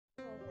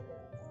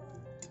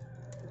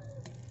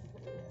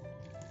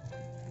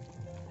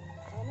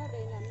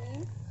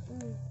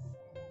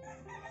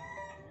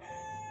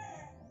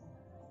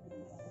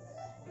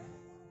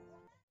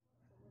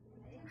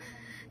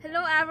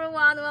Hello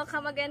everyone,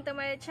 welcome again to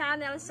my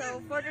channel. So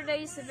for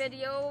today's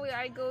video, we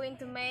are going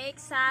to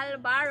make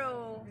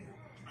Salbaro.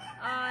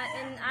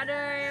 In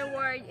other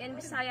word in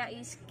Bisaya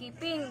is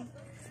Kiping.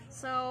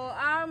 So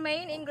our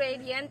main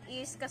ingredient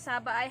is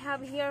cassava. I have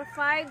here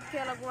 5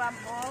 kg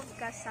of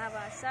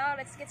cassava. So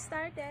let's get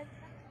started.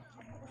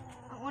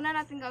 Ang una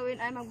natin gawin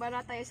ay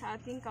magbara tayo sa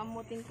ating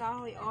kamuting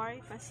kahoy or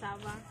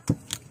cassava.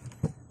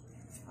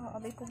 Oh,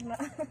 abay ko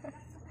na.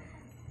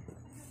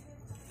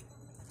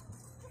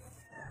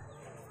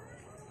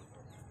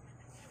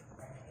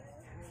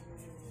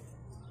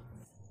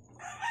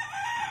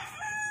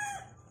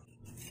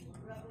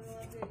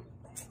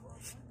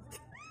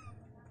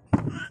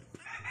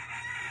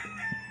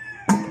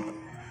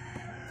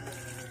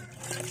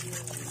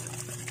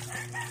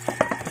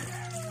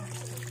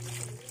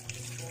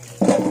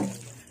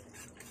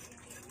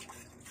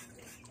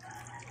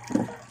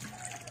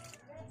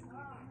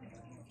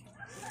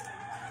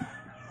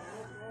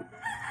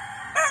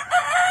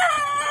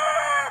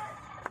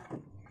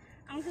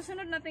 Ang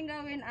susunod natin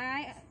gawin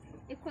ay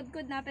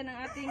ikudkod natin ang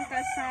ating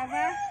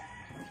cassava.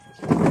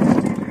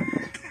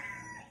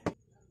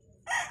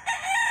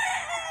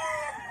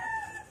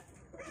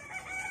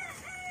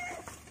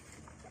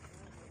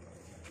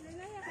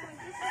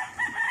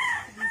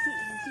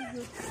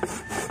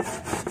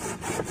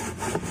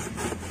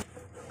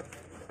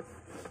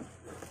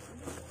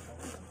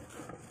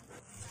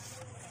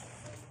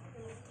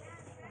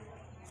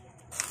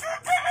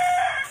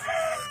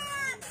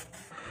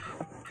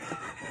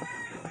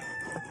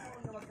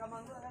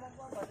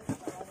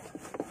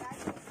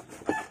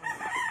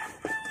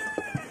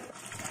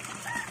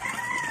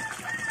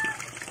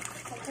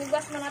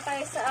 Hugas muna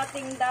tayo sa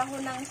ating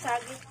dahon ng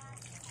saging.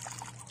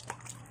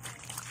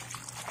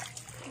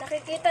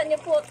 Nakikita niyo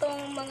po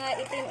itong mga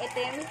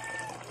itim-itim.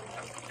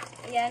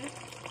 Ayan.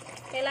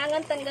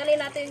 Kailangan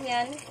tanggalin natin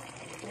yan.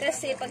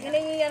 Kasi pag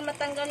hindi nyo yan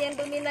matanggal yan,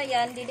 dumi na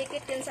yan,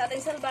 didikit yan sa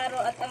ating salbaro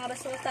at ang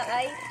resulta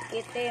ay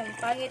itim.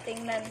 Pangit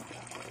tingnan.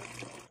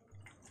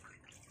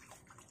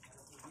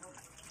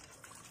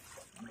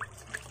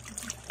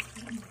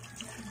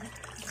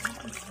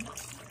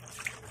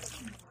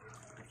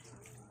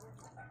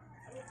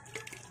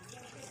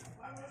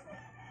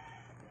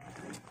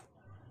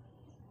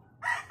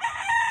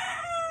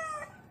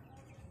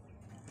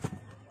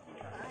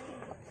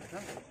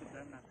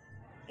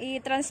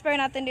 I-transfer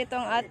natin dito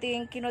ang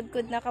ating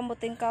kinudkod na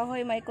kamuting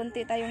kahoy. May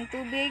kunti tayong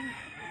tubig.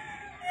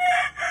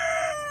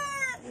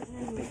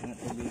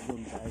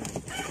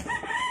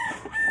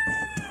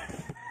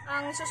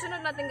 Ang susunod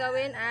natin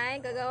gawin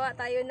ay gagawa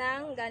tayo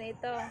ng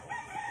ganito.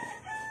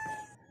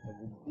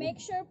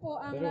 Make sure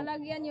po ang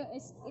lalagyan nyo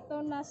is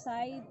ito na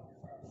side,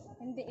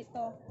 hindi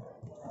ito.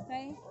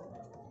 Okay?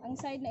 Ang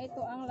side na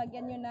ito ang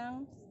lagyan nyo ng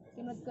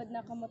kinudkod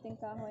na kamuting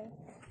kahoy.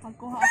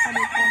 Magkuha ako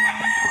dito ng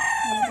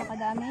ganito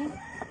kadami.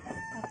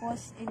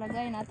 Tapos,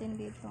 ilagay natin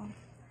dito.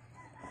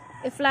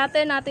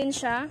 I-flatten natin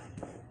siya.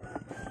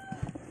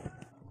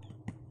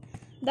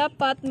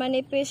 Dapat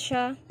manipis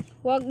siya.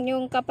 Huwag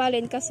nyong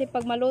kapalin kasi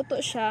pag maluto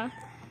siya,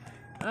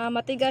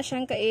 matigas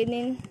siyang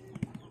kainin.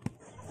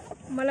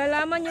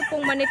 Malalaman nyo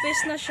pong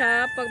manipis na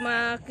siya pag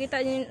makita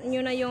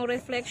nyo na yung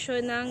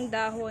reflection ng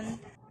dahon.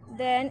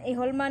 Then,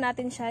 ihulma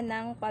natin siya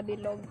ng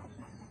pabilog.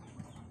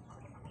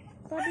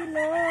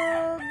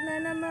 Pabilog na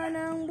naman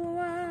ang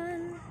buwan.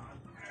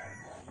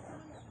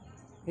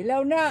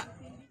 Hilaw na!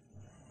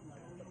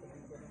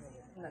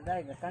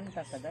 Naday,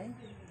 kakanta ka day?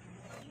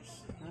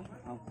 Ha?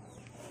 Oh.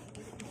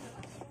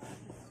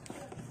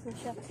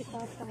 Nasyak si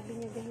Papa, sabi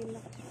niya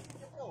gahilak.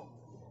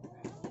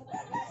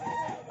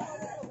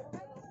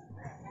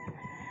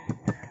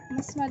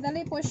 Mas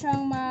madali po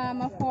siyang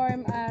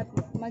ma-form at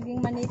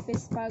maging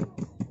manipis pag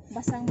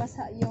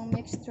basang-basa yung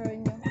mixture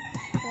nyo.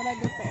 Tulad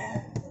dito, oh.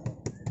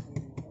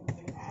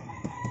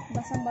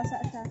 Basang-basa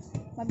siya.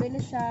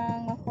 Mabilis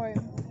siyang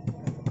ma-form.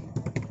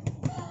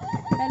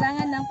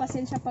 Kailangan ng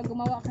pasensya pag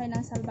gumawa kayo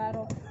ng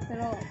salbaro.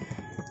 Pero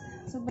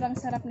sobrang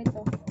sarap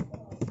nito.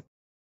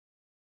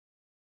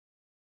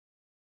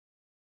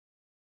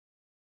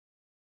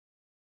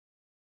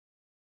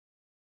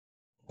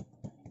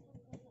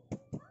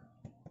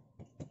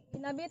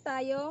 Ginabi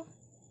tayo.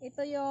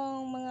 Ito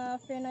yung mga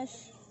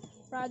finished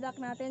product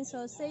natin.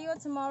 So see you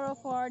tomorrow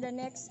for the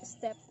next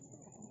step.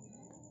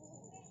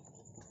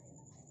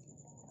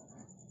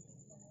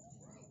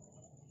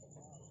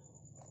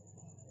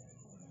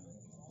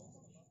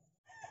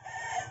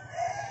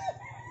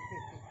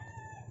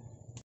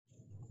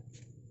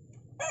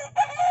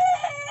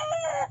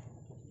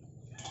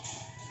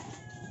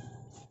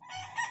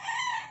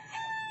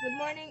 Good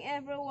morning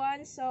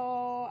everyone. So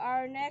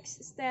our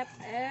next step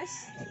is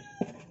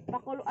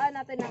pakuluan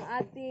natin ang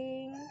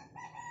ating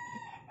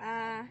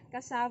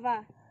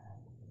cassava.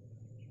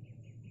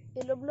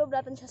 Ilublob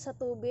natin siya sa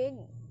tubig.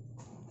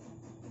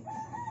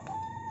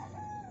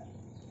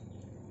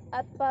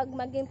 At pag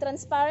maging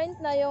transparent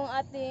na yung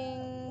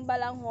ating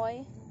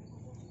balanghoy,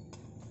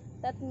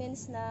 that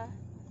means na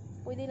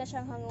pwede na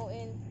siyang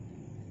hanguin.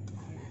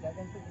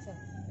 Gaganto isa.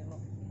 Ano?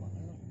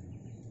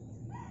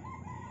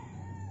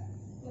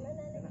 Wala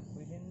na.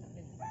 Pwede na.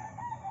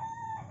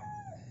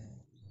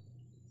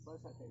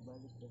 basa kay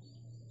balik ko.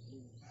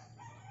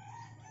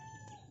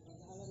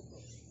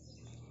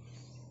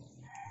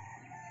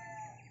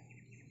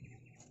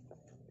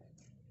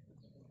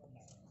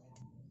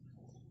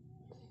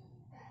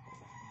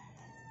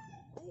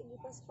 Ay,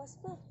 gipas-pas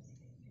pa.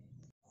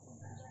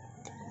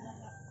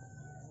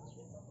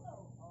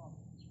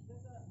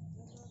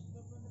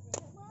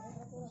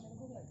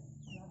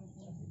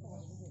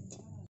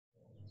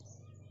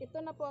 Ito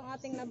na po ang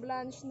ating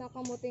na-blanch na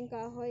kamuting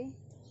kahoy.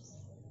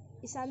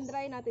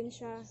 I-sun-dry natin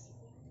siya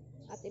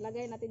at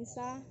ilagay natin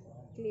sa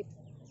clip.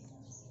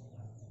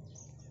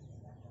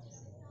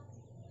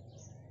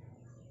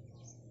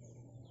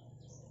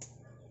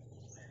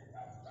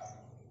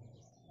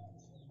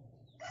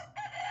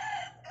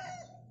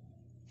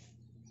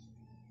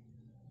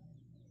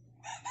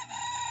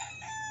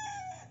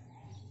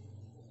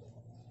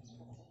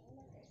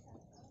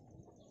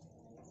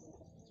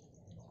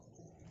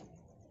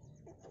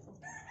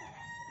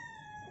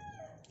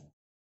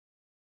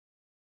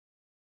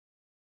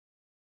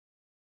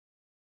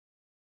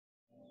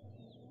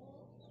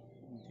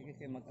 Sige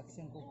kay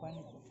mag-action ko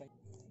panit.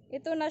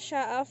 Ito na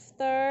siya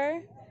after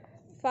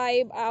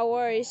 5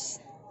 hours.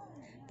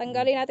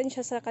 Tanggalin natin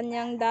siya sa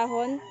kanyang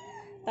dahon.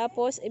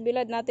 Tapos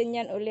ibilad natin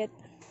yan ulit.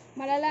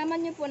 Malalaman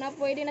nyo po na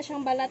pwede na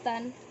siyang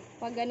balatan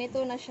pag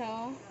ganito na siya.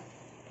 Oh.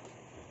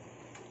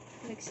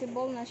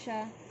 Flexible na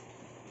siya.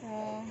 So,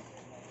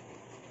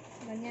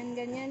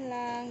 ganyan-ganyan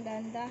lang.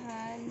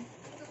 Dahan-dahan.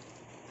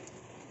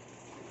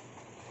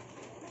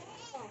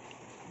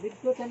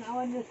 Dito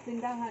tanawan niyo sa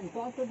tindahan. Ito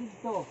ato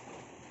dito.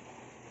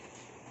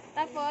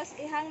 Tapos,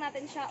 ihang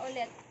natin siya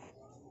ulit.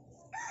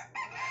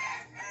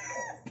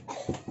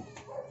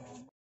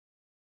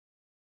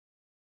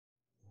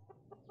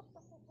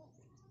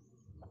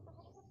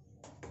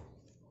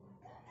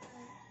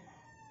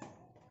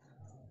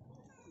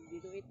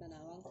 Dito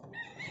tanawang.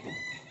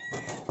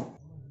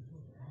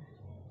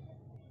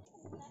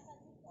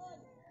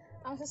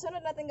 Ang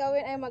susunod natin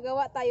gawin ay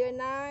magawa tayo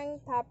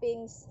ng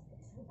toppings.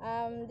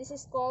 This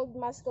is called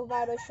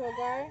muscovado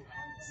sugar.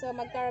 So,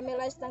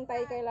 mag-caramelize lang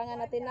tayo. Kailangan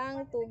natin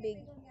ng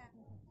tubig.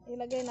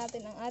 Ilagay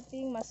natin ang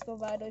ating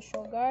muscovado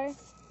sugar.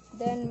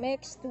 Then,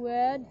 mixed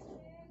with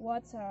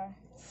water.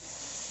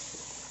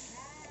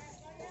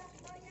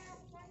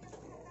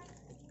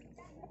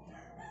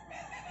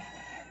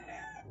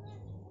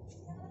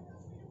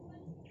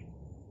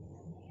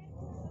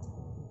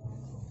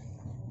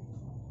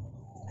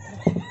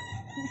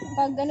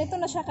 Pag ganito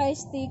na siya kay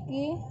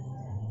sticky,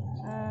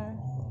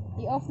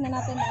 i-off na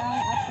natin ang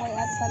apoy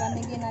at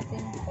palamigin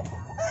natin.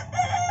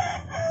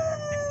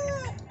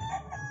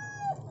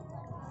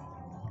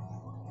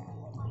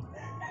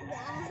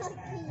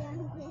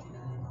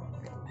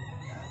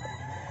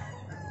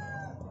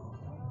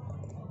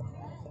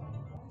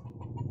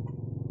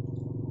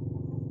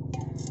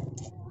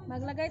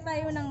 Maglagay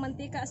tayo ng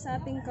mantika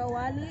sa ating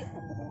kawali.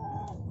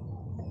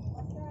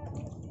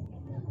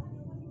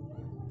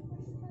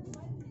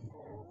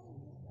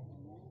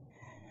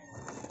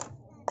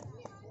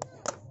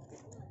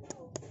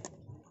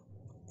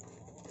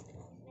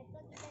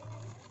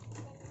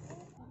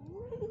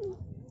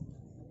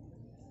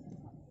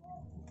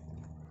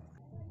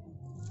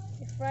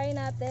 I-fry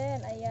natin,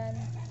 ayan.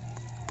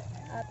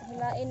 At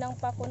hilain ng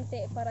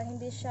pakunti para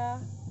hindi siya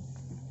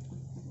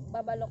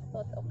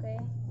babaloktot, okay?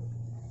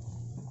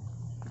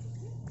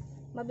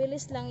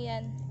 Mabilis lang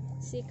yan.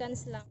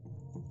 Seconds lang.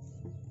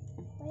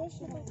 Wala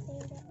siya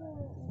bakterya.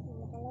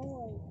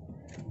 Nakalaway.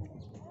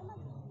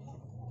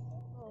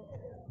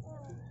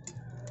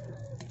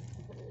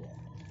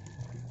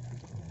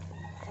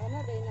 Ano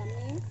rin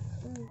namin?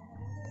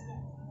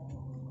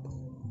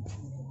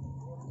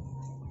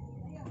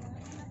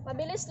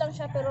 Mabilis lang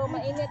siya pero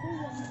mainit.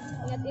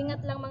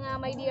 Ingat-ingat lang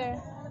mga my dear.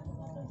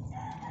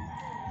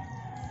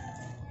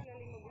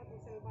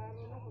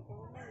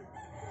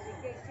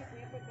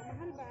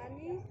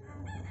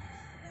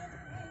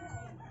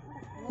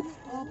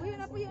 Oh,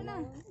 puyo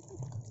na.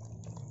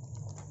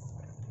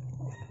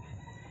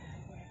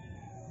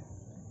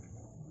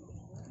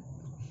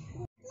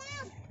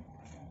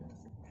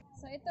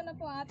 So, ito na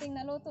po ang ating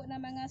naluto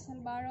na mga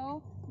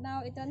salbaro.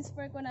 Now,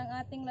 i-transfer ko ng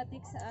ating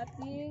latik sa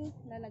ating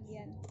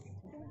lalagyan.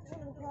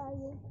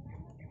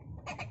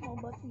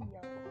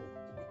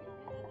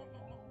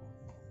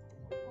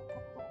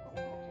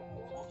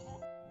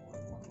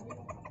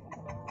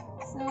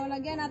 So,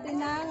 lagyan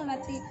natin ng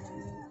latik.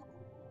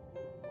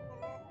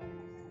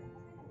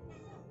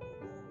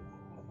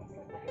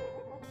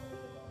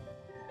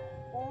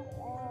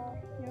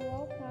 You're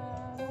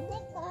welcome.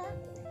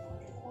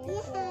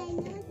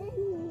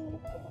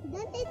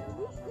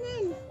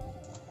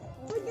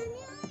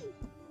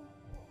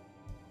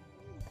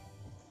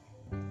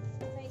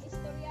 May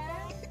istorya?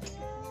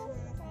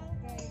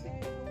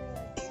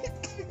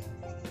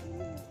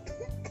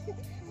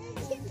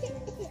 Okay, very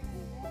good.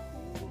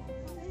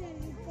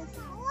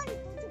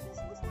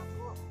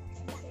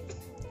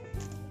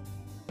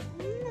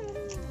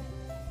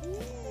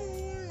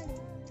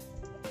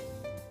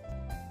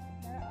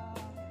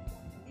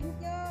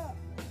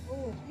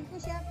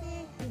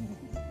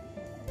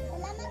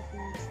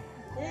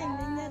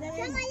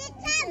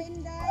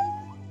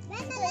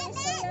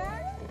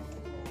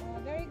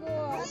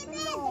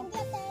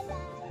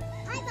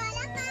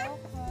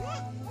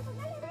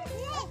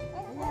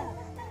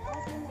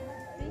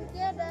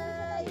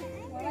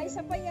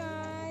 isa pa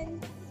yan.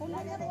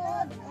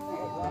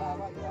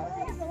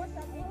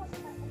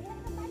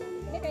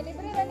 Hindi, kay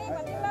libre na ni.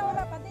 Patilaw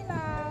na,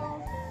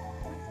 patilaw.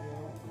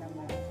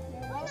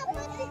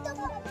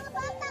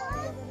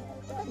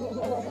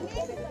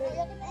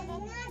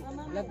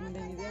 Love mo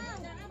din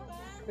yan.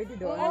 Pwede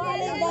doon.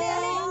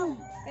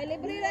 Kay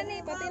libre na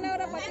ni.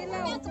 Patilaw na,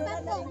 patilaw.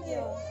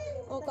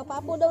 Oh,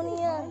 kapapo daw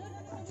niya.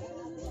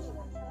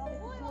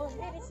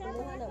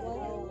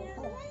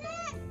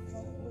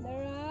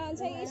 Daran,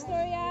 sa'yo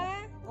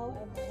istorya?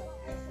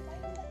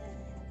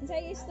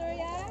 Sa'yo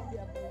istorya?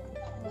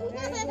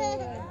 Very good.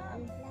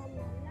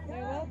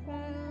 You're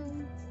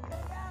welcome.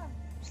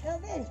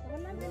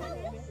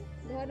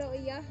 Duha daw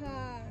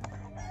iyaha.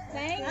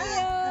 Thank you.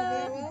 You're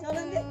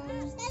welcome.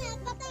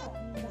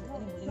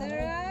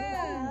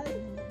 Daran.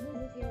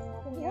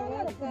 You're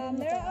welcome.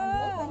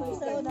 Daran.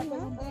 Daran.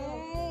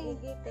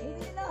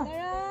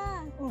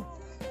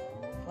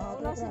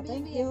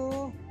 Thank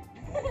you.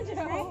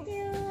 Thank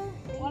you.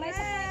 Wala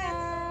sa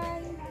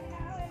kayan.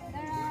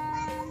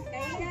 Daran.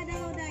 Kaya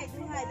daw dai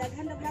duhay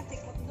daghan na plastic,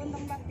 doon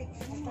ng plastic.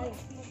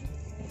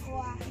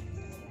 Wah.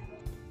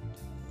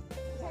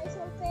 Sa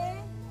isulti.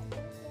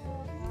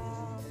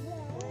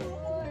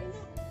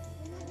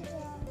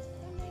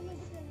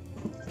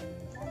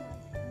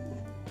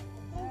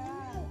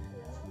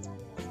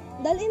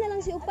 Dali na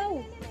lang si Upaw.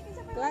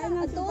 Kaya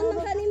nga Doon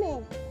man kani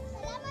mo.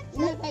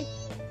 ina kay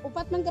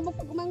upat man ka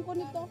pag umangko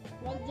nito.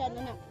 Wag diyan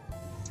na.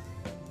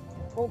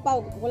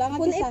 Upaw, wala nga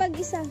Kun isa.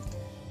 ipag-isa.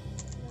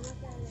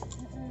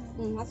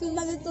 Hasil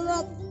lang ito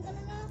lot.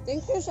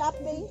 Thank you sa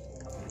update.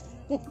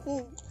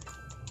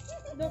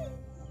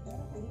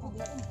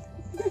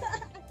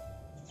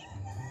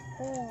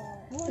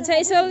 Sa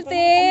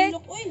isulti.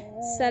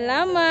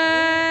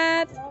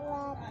 Salamat.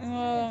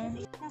 Oh.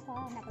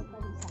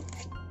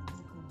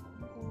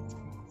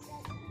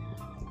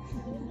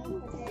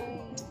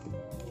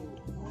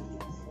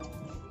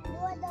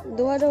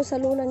 Duha daw sa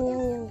lula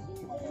niyang yang.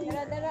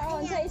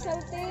 Dara-daraon sa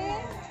isulti.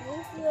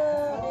 Thank you.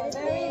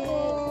 Very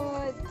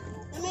good.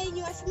 May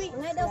you ask me.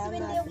 Ngay daw si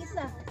Wendy og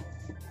isa.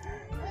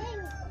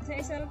 Sa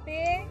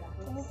isulti.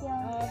 Thank you.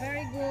 Oh,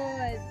 very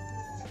good.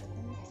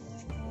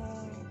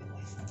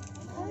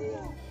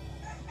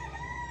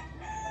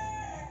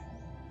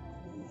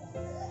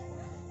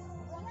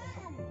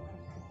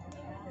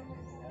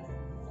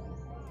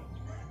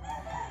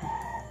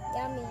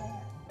 Yummy.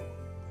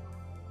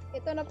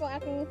 Ito na po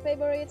aking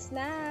favorite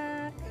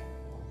snack.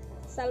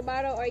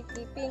 Salbaro or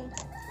Kiping.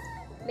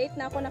 Late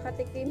na ako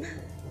nakatikim.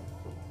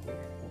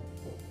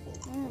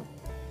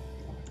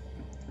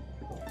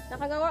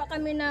 Nakagawa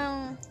kami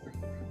ng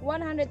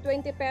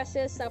 120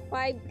 pesos sa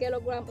 5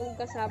 kg ng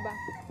cassava.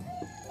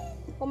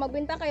 Kung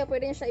magbenta kayo,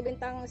 pwede nyo siya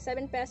ibintang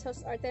 7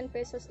 pesos or 10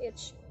 pesos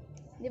each.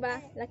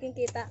 Diba? Laking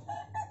kita.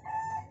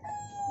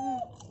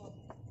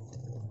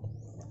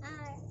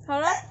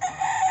 Harap?